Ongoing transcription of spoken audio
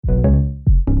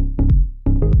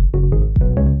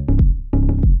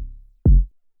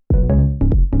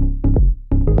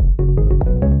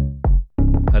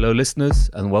listeners,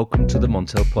 and welcome to the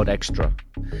Montel Pod Extra.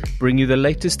 Bring you the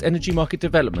latest energy market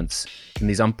developments in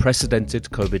these unprecedented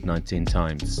COVID-19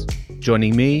 times.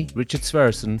 Joining me, Richard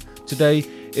Sverrisson, today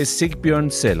is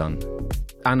Sigbjørn Seland,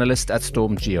 analyst at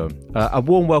StormGeo. A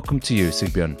warm welcome to you,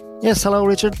 Sigbjørn. Yes, hello,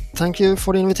 Richard. Thank you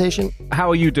for the invitation. How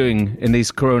are you doing in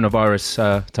these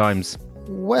coronavirus times?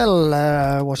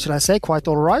 Well, what should I say? Quite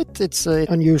all right. It's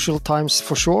unusual times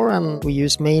for sure, and we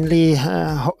use mainly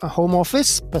home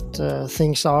office, but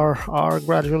things are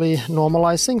gradually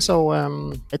normalizing, so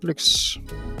it looks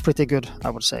pretty good, I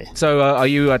would say. So are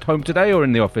you at home today or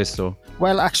in the office? Or?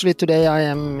 Well, actually today I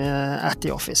am at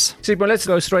the office. Sigbjørn, let's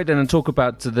go straight in and talk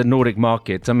about the Nordic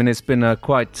market. I mean, it's been a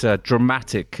quite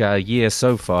dramatic year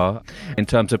so far in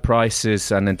terms of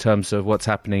prices and in terms of what's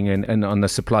happening on the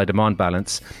supply-demand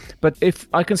balance. But if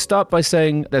I can start by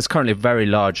saying there's currently a very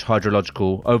large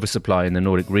hydrological oversupply in the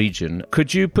Nordic region,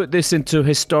 could you put this into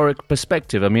historic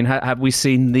perspective? I mean, have we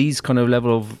seen these kind of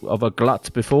level of a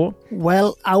glut before?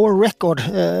 Well, our record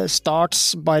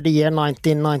starts by the year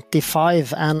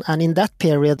 1995, and in that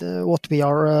period, what we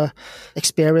are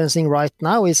experiencing right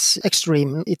now is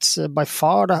extreme. It's by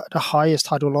far the highest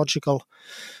hydrological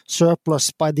surplus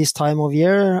by this time of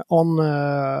year on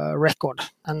record.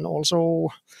 And also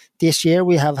this year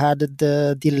we have had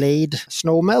the delayed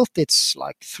snow melt. It's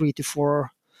like 3 to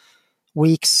 4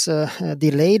 weeks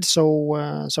delayed,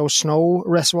 so snow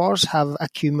reservoirs have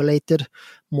accumulated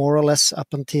more or less up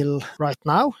until right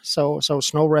now. So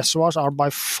snow reservoirs are by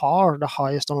far the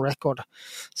highest on record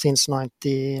since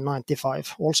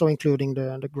 1995, also including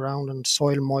the ground and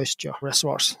soil moisture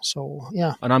reservoirs. So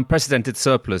yeah, an unprecedented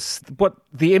surplus. What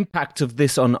the impact of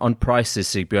this on prices,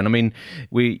 Sigbjørn? I mean,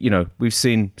 we've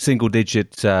seen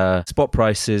single-digit spot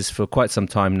prices for quite some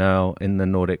time now in the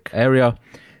Nordic area.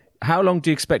 How long do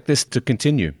you expect this to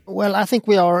continue? Well, I think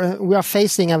we are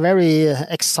facing a very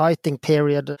exciting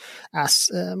period as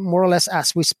more or less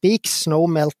as we speak. Snow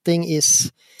melting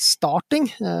is starting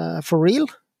for real.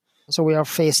 So we are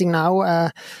facing now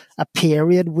a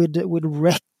period with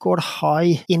record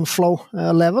high inflow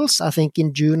levels. I think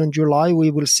in June and July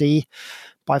we will see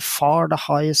by far the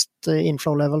highest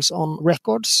inflow levels on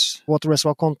records. Water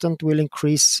reservoir content will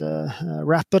increase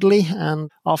rapidly, and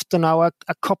after now a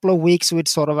couple of weeks with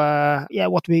sort of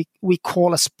what we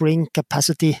call a spring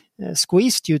capacity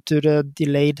squeeze due to the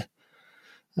delayed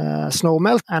snow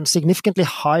melt and significantly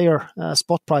higher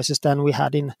spot prices than we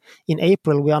had in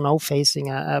April, we are now facing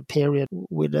a period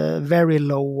with very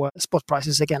low spot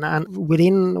prices again, and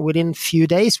within few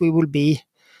days we will be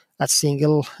at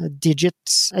single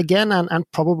digits again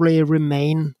and probably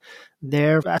remain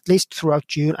there at least throughout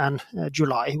June and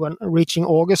July. When reaching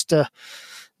August,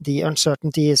 the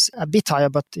uncertainty is a bit higher,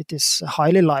 but it is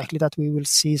highly likely that we will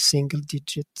see single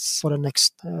digits for the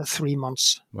next 3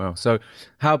 months. Wow. So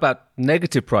how about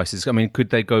negative prices? I mean, could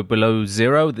they go below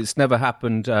zero? It's never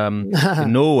happened in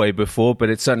Norway before, but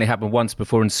it certainly happened once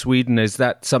before in Sweden. Is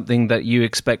that something that you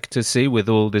expect to see with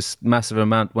all this massive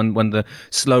amount when the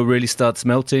snow really starts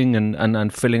melting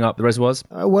and filling up the reservoirs?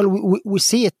 Well, we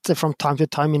see it from time to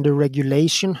time in the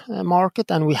regulation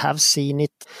market, and we have seen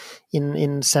it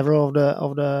in several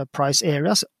of the price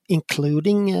areas,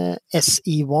 including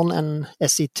SE1 and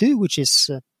SE2, which is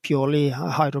purely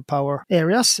hydropower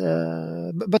areas.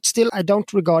 But still, I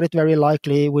don't regard it very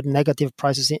likely with negative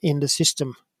prices in the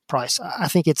system price. I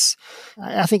think it's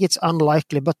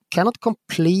unlikely, but cannot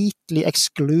completely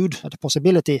exclude the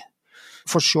possibility.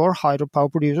 For sure, hydropower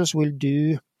producers will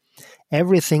do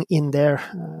everything in their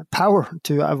power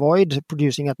to avoid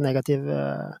producing at negative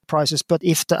prices. But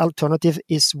if the alternative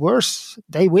is worse,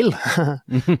 they will.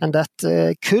 And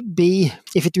that could be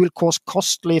if it will cause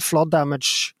costly flood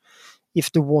damage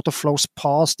if the water flows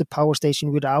past the power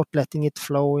station without letting it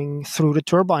flowing through the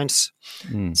turbines.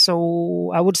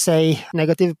 So I would say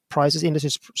negative prices in the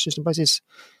system price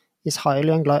is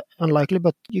highly unlikely,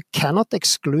 but you cannot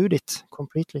exclude it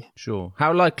completely. Sure.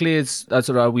 How likely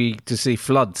are we to see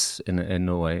floods in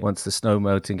Norway once the snow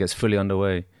melting gets fully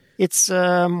underway? It's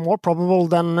more probable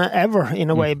than ever in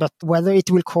a way, but whether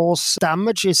it will cause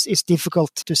damage is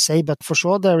difficult to say, but for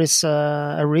sure there is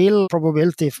a real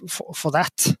probability for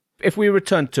that. If we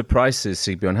return to prices,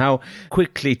 Sigbjørn, how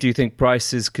quickly do you think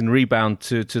prices can rebound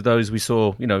to those we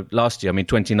saw, last year? I mean,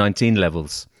 2019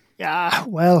 levels. Yeah,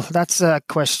 well, that's a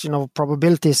question of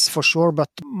probabilities for sure, but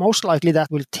most likely that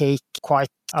will take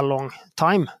quite a long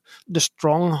time. The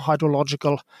strong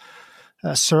hydrological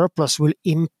surplus will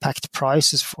impact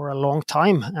prices for a long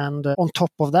time, and on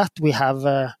top of that, we have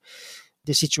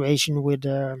the situation with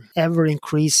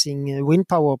ever-increasing wind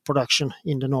power production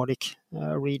in the Nordic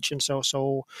region. So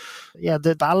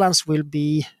the balance will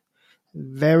be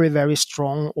very, very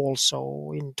strong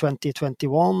also in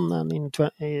 2021 and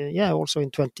also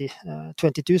in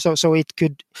 2022. So it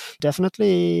could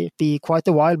definitely be quite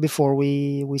a while before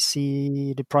we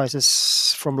see the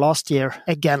prices from last year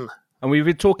again. And we've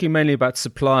been talking mainly about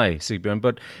supply, Sigbjørn,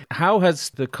 but how has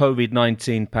the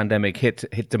COVID-19 pandemic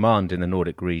hit demand in the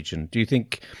Nordic region? Do you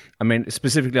think,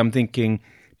 specifically I'm thinking,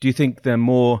 do you think there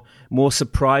are more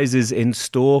surprises in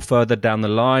store further down the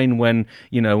line when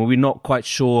we're not quite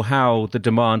sure how the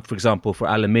demand, for example, for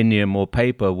aluminium or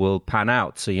paper will pan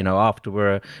out? So, after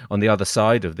we're on the other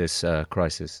side of this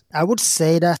crisis. I would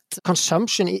say that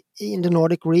consumption in the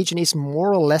Nordic region is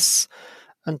more or less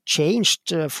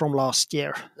unchanged from last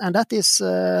year. And that is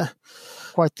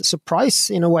quite a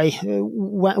surprise in a way.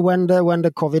 When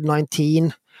the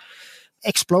COVID-19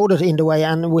 exploded in the way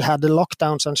and we had the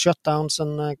lockdowns and shutdowns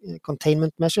and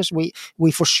containment measures,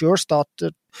 we for sure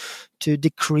started to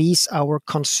decrease our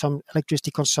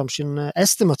electricity consumption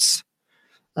estimates.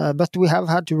 But we have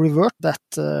had to revert that,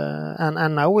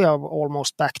 and now we are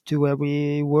almost back to where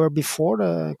we were before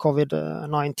the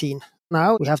COVID-19.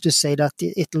 Now we have to say that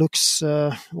it looks,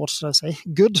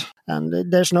 good,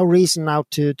 and there's no reason now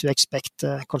to expect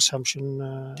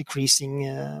consumption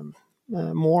decreasing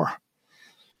more.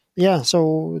 Yeah,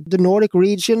 so the Nordic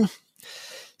region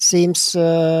seems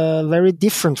very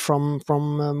different from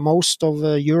most of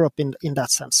Europe in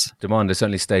that sense. Demand has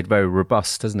certainly stayed very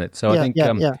robust, hasn't it? So I think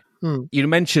you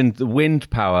mentioned the wind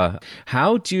power.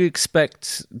 How do you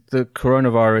expect the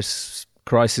coronavirus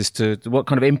crisis what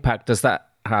kind of impact does that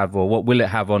have, or what will it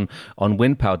have on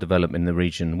wind power development in the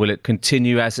region? Will it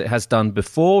continue as it has done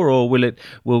before, or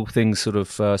will things sort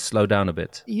of slow down a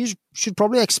bit? You should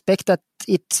probably expect that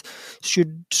it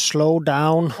should slow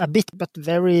down a bit, but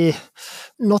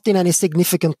not in any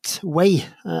significant way,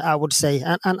 I would say.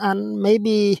 And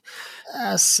maybe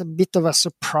as a bit of a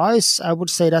surprise, I would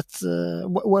say that,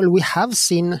 we have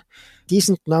seen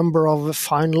decent number of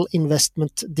final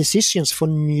investment decisions for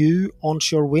new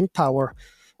onshore wind power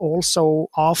also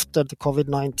after the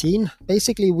COVID-19.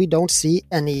 Basically, we don't see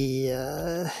any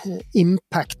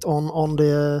impact on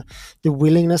the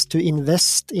willingness to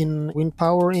invest in wind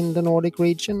power in the Nordic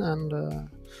region. And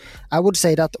I would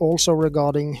say that also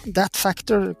regarding that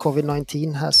factor,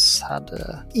 COVID-19 has had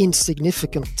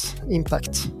insignificant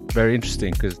impact. Very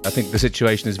interesting, because I think the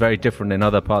situation is very different in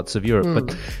other parts of Europe.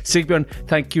 But Sigbjørn,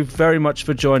 thank you very much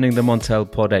for joining the Montel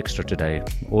Pod Extra today.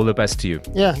 All the best to you.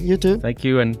 Yeah, you too. Thank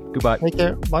you and goodbye. Take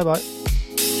care. Bye-bye.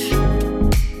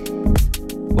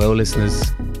 Well,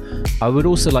 listeners, I would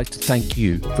also like to thank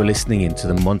you for listening in to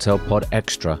the Montel Pod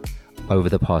Extra over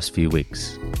the past few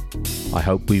weeks. I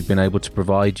hope we've been able to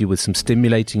provide you with some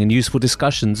stimulating and useful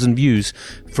discussions and views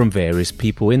from various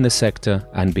people in the sector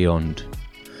and beyond.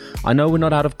 I know we're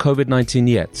not out of COVID-19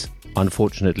 yet,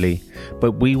 unfortunately,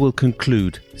 but we will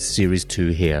conclude Series 2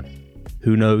 here.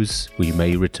 Who knows, we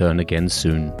may return again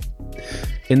soon.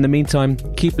 In the meantime,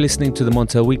 keep listening to the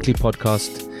Montel Weekly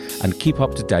podcast and keep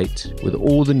up to date with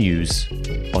all the news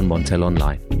on Montel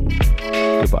Online.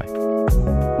 Goodbye.